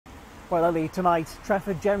Well, early tonight,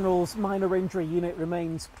 Trafford General's minor injury unit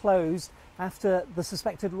remains closed after the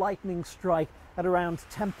suspected lightning strike at around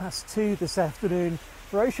 2:10 this afternoon.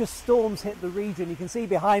 Ferocious storms hit the region. You can see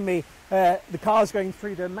behind me the cars going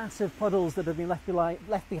through the massive puddles that have been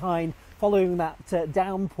left behind following that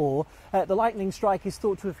downpour. The lightning strike is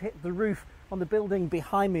thought to have hit the roof on the building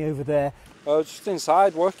behind me over there. I was just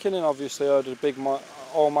inside working and obviously heard a big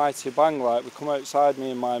almighty bang. Like, we come outside,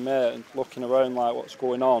 me and my mate, and looking around like what's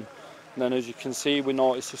going on. And then as you can see, we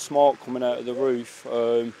noticed the smoke coming out of the roof.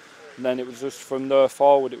 And then it was just from there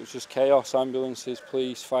forward, it was just chaos. Ambulances,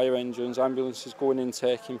 police, fire engines, ambulances going in,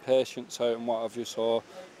 taking patients out and what have you. So,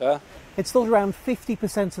 yeah. It's thought around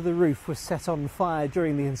 50% of the roof was set on fire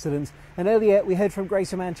during the incident. And earlier we heard from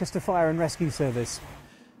Greater Manchester Fire and Rescue Service.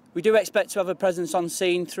 We do expect to have a presence on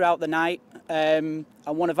scene throughout the night, and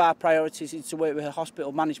one of our priorities is to work with the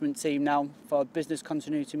hospital management team now for business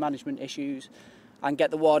continuity management issues and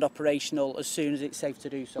get the ward operational as soon as it's safe to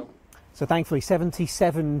do so. So thankfully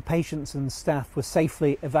 77 patients and staff were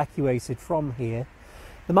safely evacuated from here.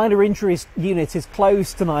 The minor injuries unit is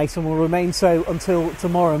closed tonight and will remain so until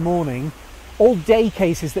tomorrow morning. All day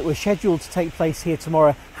cases that were scheduled to take place here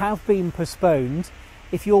tomorrow have been postponed.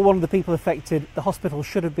 If you're one of the people affected, the hospital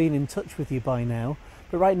should have been in touch with you by now.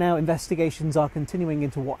 But right now, investigations are continuing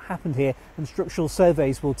into what happened here and structural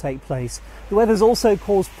surveys will take place. The weather's also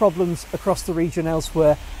caused problems across the region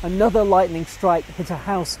elsewhere. Another lightning strike hit a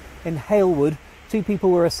house in Halewood. 2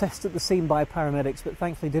 people were assessed at the scene by paramedics, but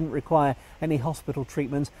thankfully didn't require any hospital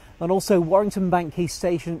treatment. And also Warrington Bank Quay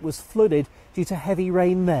Station was flooded due to heavy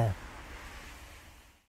rain there.